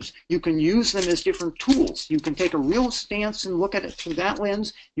the others. You can use them as different tools. You can take a real stance and look at it through that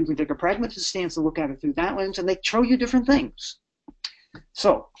lens. You can take a pragmatist stance and look at it through that lens, and they show you different things.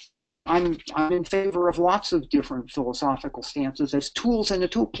 So I'm in favor of lots of different philosophical stances as tools in a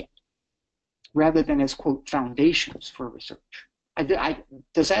toolkit, rather than as, quote, foundations for research.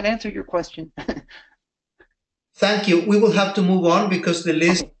 Does that answer your question? Thank you. We will have to move on because the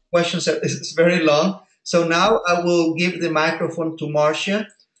list of questions is very long. So now I will give the microphone to Marcia.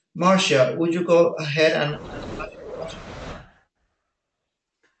 Marcia, would you go ahead and...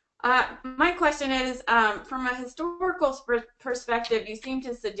 My question is, from a historical perspective, you seem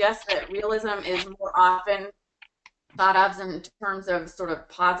to suggest that realism is more often thought of in terms of sort of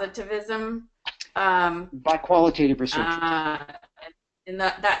positivism. By qualitative research. In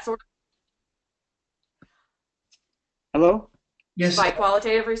that sort of... Hello? Yes. By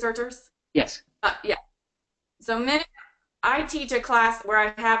qualitative researchers? Yes. Yeah. So I teach a class where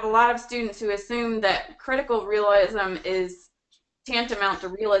I have a lot of students who assume that critical realism is tantamount to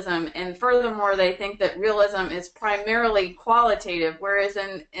realism, and furthermore, they think that realism is primarily qualitative, whereas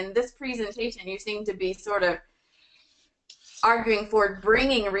in this presentation, you seem to be sort of arguing for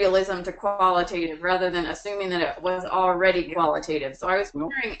bringing realism to qualitative rather than assuming that it was already qualitative. So I was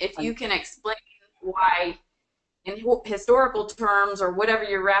wondering if you can explain why in historical terms, or whatever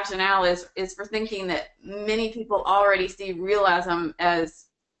your rationale is for thinking that many people already see realism as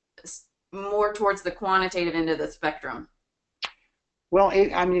more towards the quantitative end of the spectrum? Well,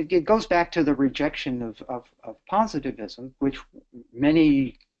 I mean, it goes back to the rejection of positivism, which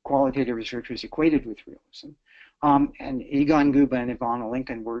many qualitative researchers equated with realism. And Egon Guba and Ivana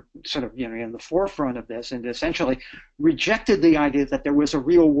Lincoln were sort of, in the forefront of this, and essentially rejected the idea that there was a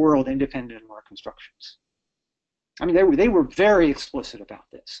real world independent of our constructions. I mean, they were very explicit about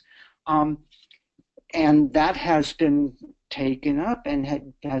this. And that has been taken up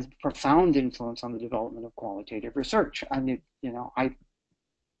and has profound influence on the development of qualitative research. I mean, I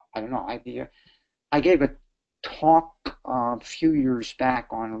don't know. I gave a talk a few years back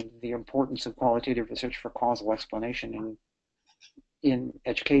on the importance of qualitative research for causal explanation in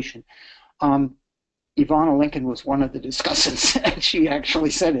education. Ivana Lincoln was one of the discussants, and she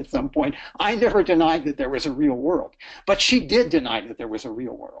actually said at some point, I never denied that there was a real world, but she did deny that there was a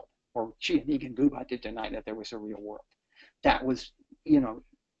real world, or she and Egan Guba did deny that there was a real world that was,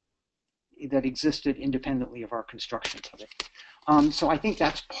 that existed independently of our constructions of it. So I think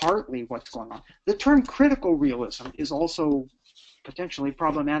that's partly what's going on. The term critical realism is also potentially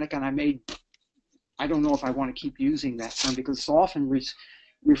problematic, and I don't know if I want to keep using that term because it's often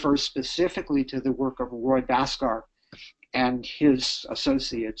refers specifically to the work of Roy Bhaskar and his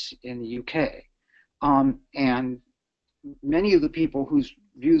associates in the UK. And many of the people whose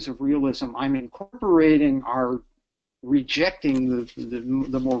views of realism I'm incorporating are rejecting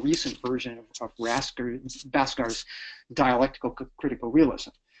the more recent version of Bhaskar's dialectical critical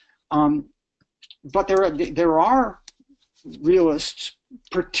realism. But there are realists,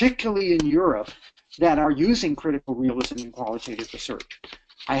 particularly in Europe, that are using critical realism in qualitative research.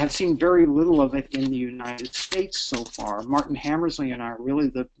 I have seen very little of it in the United States so far. Martin Hammersley and I are really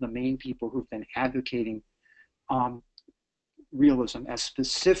the main people who've been advocating realism as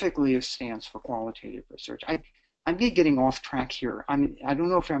specifically a stance for qualitative research. I'm getting off track here. I don't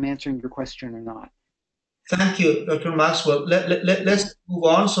know if I'm answering your question or not. Thank you, Dr. Maxwell. Let's move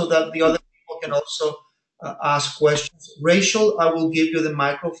on so that the other people can also ask questions. Rachel, I will give you the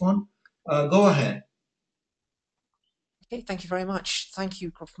microphone. Go ahead. Okay, thank you very much. Thank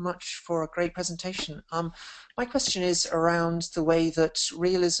you much for a great presentation. My question is around the way that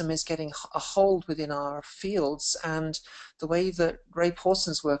realism is getting a hold within our fields and the way that Ray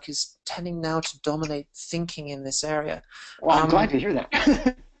Paulson's work is tending now to dominate thinking in this area. Well, I'm glad to hear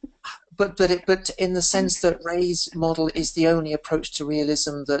that. But in the sense that Ray's model is the only approach to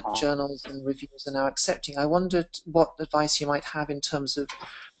realism that journals and reviews are now accepting, I wondered what advice you might have in terms of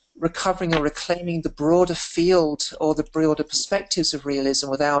recovering or reclaiming the broader field or the broader perspectives of realism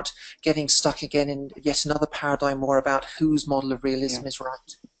without getting stuck again in yet another paradigm more about whose model of realism is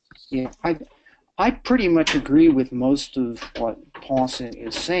right. Yeah, I pretty much agree with most of what Paulson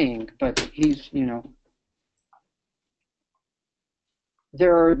is saying, but he's,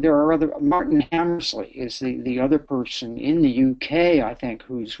 there are other. Martin Hammersley is the other person in the UK, I think,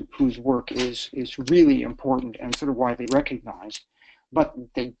 whose work is really important and sort of widely recognized. But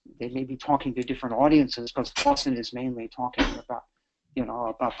they may be talking to different audiences because Paulson is mainly talking about,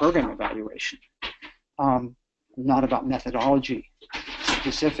 about program evaluation, not about methodology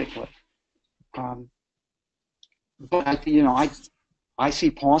specifically. But I see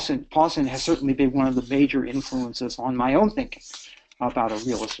Paulson has certainly been one of the major influences on my own thinking about a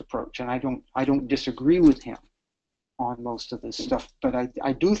realist approach, and I don't disagree with him on most of this stuff. But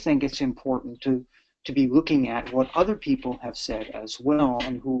I do think it's important to be looking at what other people have said as well,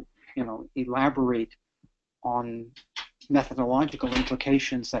 and who elaborate on methodological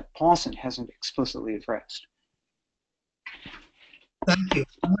implications that Paulson hasn't explicitly addressed. Thank you.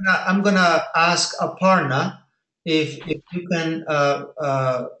 I'm gonna ask Aparna if you can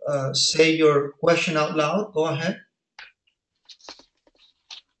say your question out loud. Go ahead.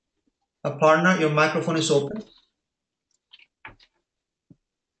 Aparna, your microphone is open.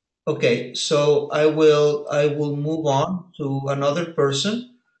 Okay, so I will move on to another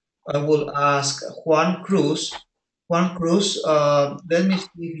person. I will ask Juan Cruz. Juan Cruz, let me see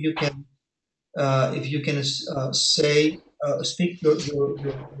if you can speak your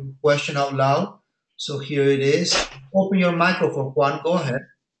question out loud. So here it is. Open your microphone, Juan. Go ahead.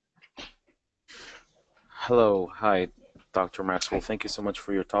 Hello, hi, Dr. Maxwell. Thank you so much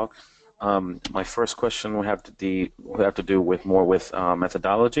for your talk. My first question will have to do with more with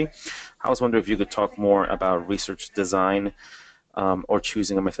methodology. I was wondering if you could talk more about research design or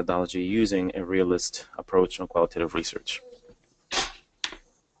choosing a methodology using a realist approach on qualitative research.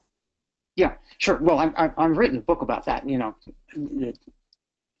 Yeah, sure. Well, I've written a book about that.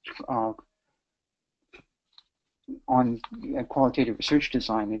 qualitative research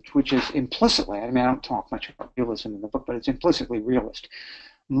design, which is implicitly, I mean, I don't talk much about realism in the book, but it's implicitly realist.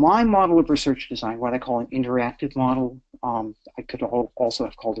 My model of research design, what I call an interactive model, I could also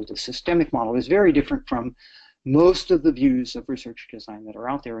have called it a systemic model, is very different from most of the views of research design that are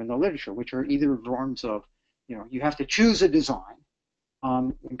out there in the literature, which are either forms of, you have to choose a design,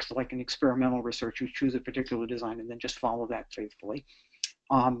 like an experimental research, you choose a particular design and then just follow that faithfully.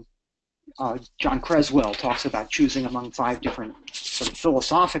 John Creswell talks about choosing among 5 different sort of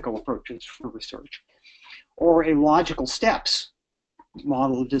philosophical approaches for research, or a logical steps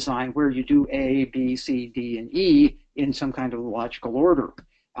model of design where you do A, B, C, D, and E in some kind of logical order,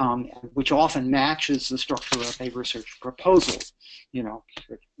 which often matches the structure of a research proposal.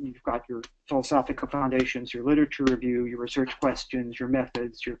 You've got your philosophical foundations, your literature review, your research questions, your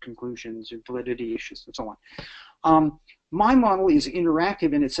methods, your conclusions, your validity issues, and so on. My model is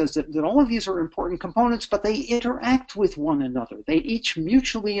interactive, and it says that all of these are important components, but they interact with one another. They each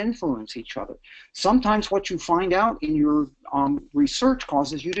mutually influence each other. Sometimes what you find out in your research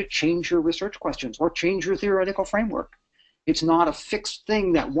causes you to change your research questions or change your theoretical framework. It's not a fixed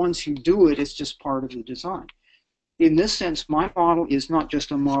thing that once you do it, it's just part of the design. In this sense, my model is not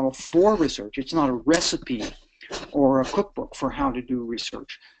just a model for research. It's not a recipe or a cookbook for how to do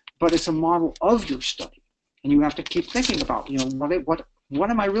research, but it's a model of your study. And you have to keep thinking about, what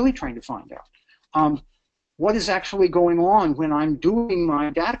am I really trying to find out? What is actually going on when I'm doing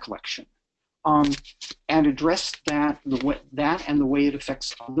my data collection? And address that and the way it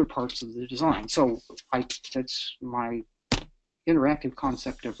affects other parts of the design. So that's my interactive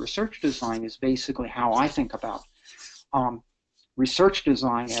concept of research design, is basically how I think about research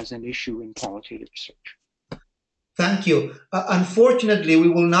design as an issue in qualitative research. Thank you. Unfortunately, we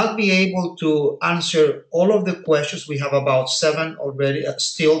will not be able to answer all of the questions. We have about 7 already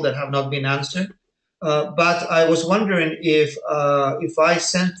still that have not been answered. But I was wondering if I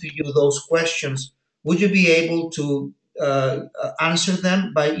sent to you those questions, would you be able to answer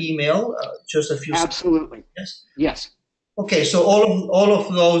them by email? Just a few. Absolutely. Yes. Yes. Okay. So all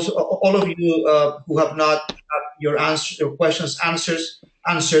of you who have not had your questions answered,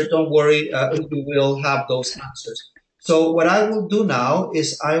 don't worry, you will have those answers. So what I will do now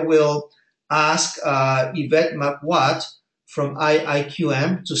is I will ask Yvette McWatt from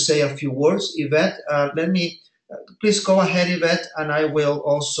IIQM to say a few words. Yvette, please go ahead, Yvette, and I will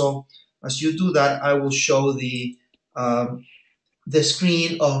also, as you do that, I will show the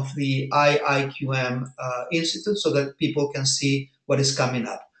screen of the IIQM Institute so that people can see what is coming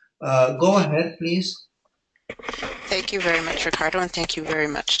up. Go ahead, please. Thank you very much, Ricardo, and thank you very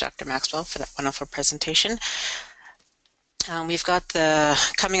much, Dr. Maxwell, for that wonderful presentation. We've got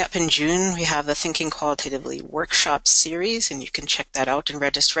coming up in June, we have the Thinking Qualitatively workshop series, and you can check that out. And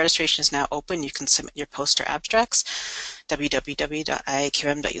registration is now open. You can submit your poster abstracts,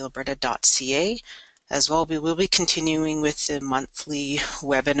 www.iiqm.alberta.ca. As well, we will be continuing with the monthly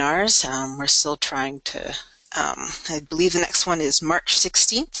webinars. We're still trying to, I believe the next one is March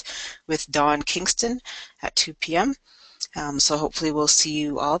 16th with Dawn Kingston at 2 p.m. So hopefully we'll see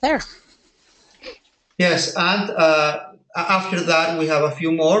you all there. Yes, and after that we have a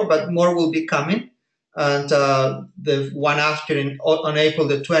few more, but more will be coming. And the one after on April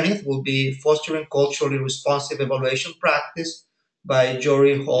the 20th will be Fostering Culturally Responsive Evaluation Practice by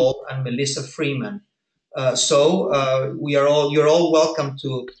Jory Hall and Melissa Freeman. So you're all welcome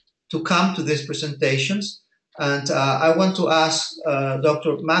to come to these presentations. And I want to ask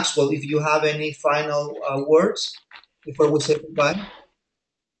Dr. Maxwell if you have any final words before we say goodbye.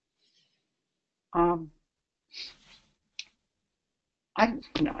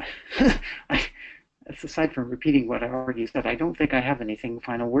 Aside from repeating what I already said, I don't think I have anything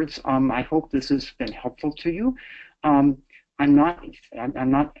final words. I hope this has been helpful to you. I'm not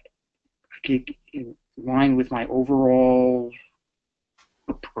in line with my overall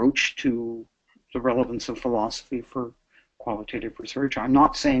approach to the relevance of philosophy for qualitative research. I'm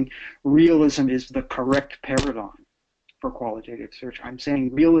not saying realism is the correct paradigm for qualitative research. I'm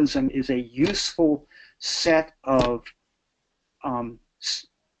saying realism is a useful set of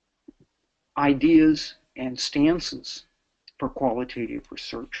ideas and stances for qualitative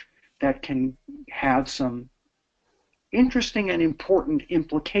research that can have some interesting and important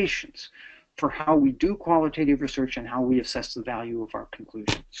implications for how we do qualitative research and how we assess the value of our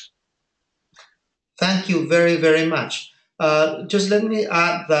conclusions. Thank you very, very much. Just let me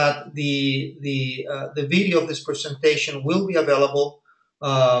add that the video of this presentation will be available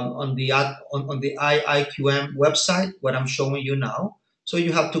on the IIQM website, what I'm showing you now. So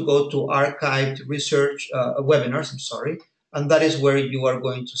you have to go to archived research webinars, and that is where you are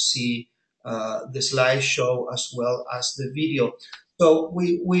going to see the slideshow as well as the video. So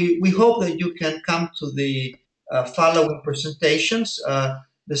we hope that you can come to the following presentations.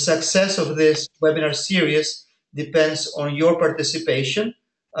 The success of this webinar series depends on your participation.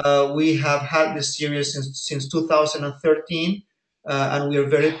 We have had this series since 2013, and we are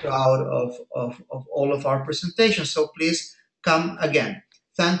very proud of all of our presentations. So please come again.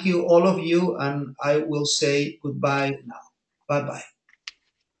 Thank you, all of you, and I will say goodbye now. Bye-bye.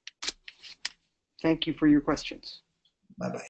 Thank you for your questions. Bye-bye.